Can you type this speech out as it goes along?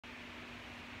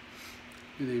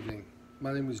Good evening.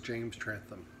 My name is James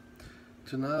Trantham.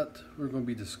 Tonight we're going to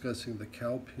be discussing the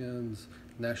Cowpens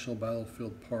National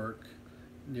Battlefield Park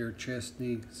near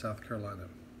Chesnee, South Carolina.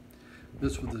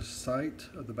 This was the site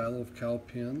of the Battle of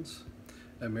Cowpens,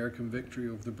 American victory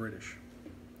over the British.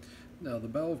 Now, the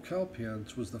Battle of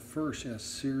Cowpens was the first in a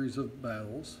series of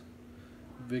battles,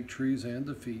 victories and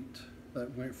defeat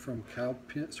that went from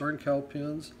starting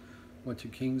Cowpens, went to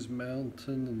Kings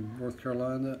Mountain in North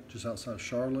Carolina, just outside of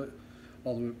Charlotte,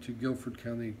 all the way up to Guilford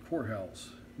County Courthouse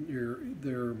near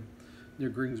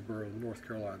Greensboro, North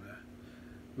Carolina,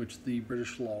 which the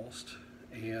British lost.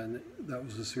 And that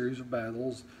was a series of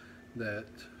battles that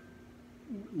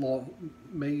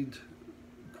made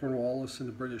Cornwallis and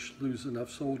the British lose enough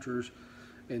soldiers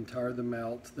and tire them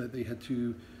out that they had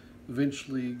to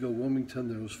eventually go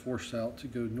Wilmington. They was forced out to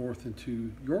go north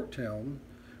into Yorktown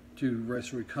to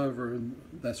rest and recover, and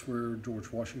that's where George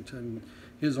Washington,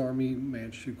 his army,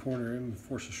 managed to corner him and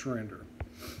force a surrender.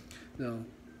 Now,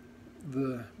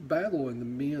 the battle and the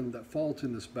men that fought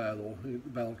in this battle, the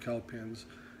Battle of Cowpens,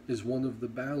 is one of the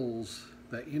battles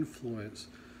that influenced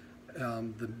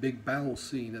the big battle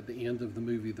scene at the end of the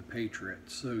movie The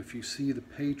Patriot. So if you see The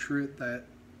Patriot, that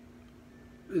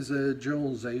is a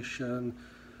generalization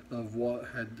of what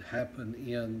had happened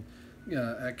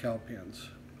at Cowpens.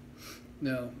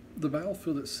 Now, the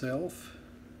battlefield itself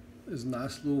is a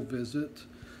nice little visit.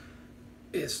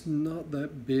 It's not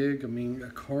that big. I mean,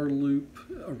 a car loop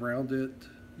around it.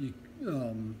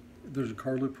 There's a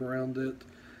car loop around it,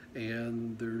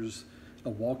 and there's a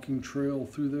walking trail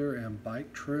through there and a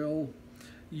bike trail.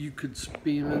 You could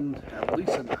spend at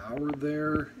least an hour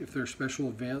there if there's special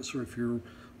events, or if you're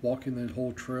walking that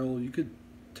whole trail, you could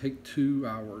take 2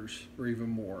 hours or even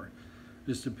more,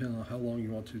 just depending on how long you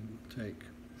want to take.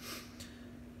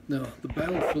 Now, the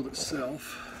battlefield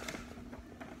itself,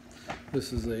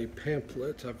 this is a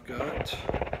pamphlet I've got,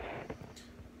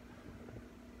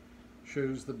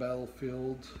 shows the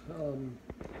battlefield.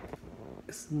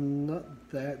 It's not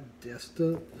that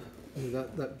distant,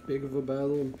 not that big of a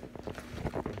battle.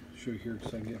 I'll show you here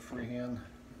because I can get freehand.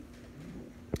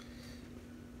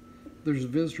 There's a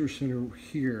visitor center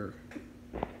here.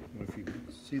 I don't know if you can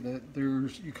see that.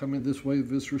 You come in this way, the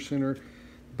visitor center.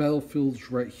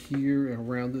 Battlefield's right here, and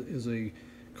around it is a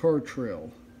car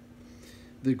trail.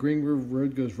 The Green River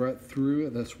Road goes right through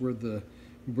it. That's where the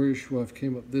British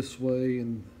came up this way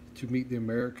and to meet the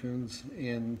Americans,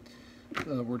 and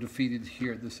were defeated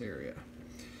here at this area.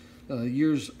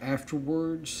 Years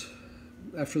afterwards,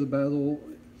 after the battle,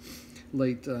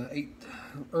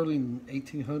 early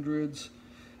 1800s,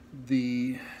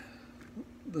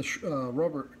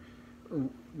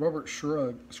 Robert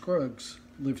Scruggs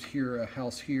lived here, a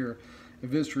house here,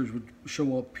 and visitors would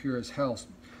show up here at his house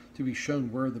to be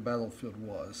shown where the battlefield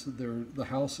was. The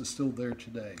house is still there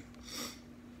today.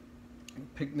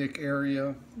 Picnic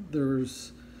area.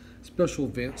 There's special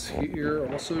events here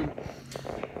also.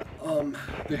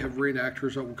 They have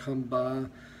reenactors that will come by.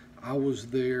 I was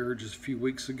there just a few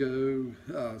weeks ago.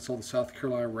 Saw the South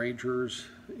Carolina Rangers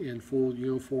in full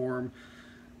uniform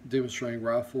demonstrating a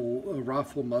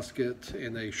rifle, musket,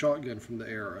 and a shotgun from the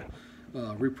era.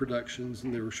 Reproductions,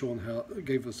 and they were showing how it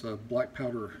gave us a black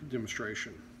powder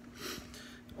demonstration.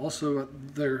 Also,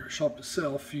 at their shop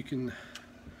itself, an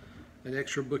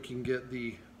extra book, you can get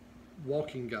the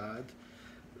walking guide.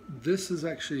 This is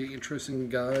actually an interesting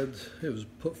guide. It was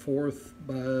put forth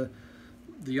by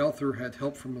the author, had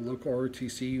help from a local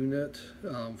ROTC unit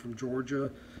from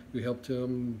Georgia, who helped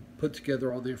him put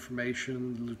together all the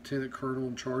information, the lieutenant colonel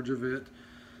in charge of it.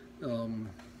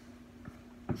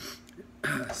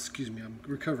 Excuse me, I'm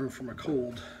recovering from a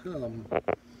cold, or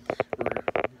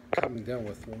coming down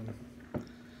with one.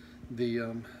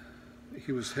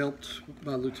 He was helped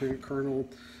by Lieutenant Colonel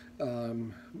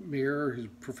Meir, who's a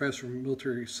professor of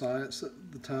military science at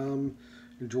the time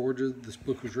in Georgia. This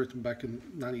book was written back in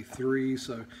 '93,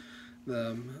 so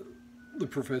the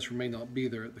professor may not be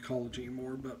there at the college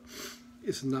anymore, but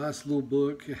it's a nice little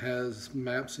book. It has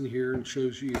maps in here and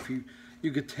shows you, if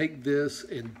you could take this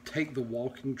and take the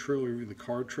walking trail or even the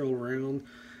car trail around,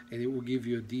 and it will give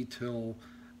you a detailed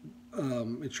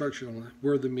instruction on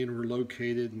where the men were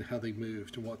located and how they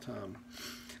moved and what time.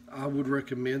 I would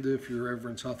recommend it if you're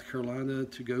ever in South Carolina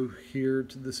to go here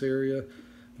to this area,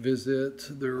 visit.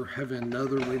 They're having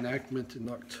another reenactment in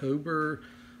October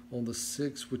on the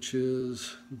 6th, which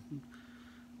is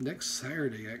next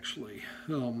Saturday actually.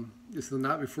 It's the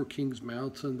night before Kings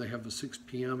Mountain. They have a 6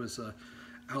 p.m. It's a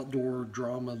outdoor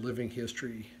drama living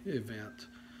history event.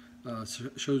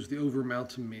 Shows the Over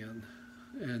Mountain Men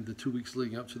and the 2 weeks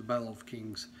leading up to the Battle of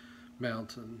Kings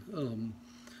Mountain.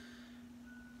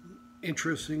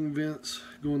 Interesting events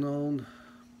going on.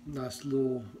 nice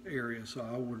little area. So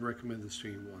I would recommend this to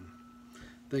anyone.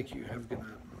 Thank you. Have a good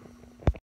night.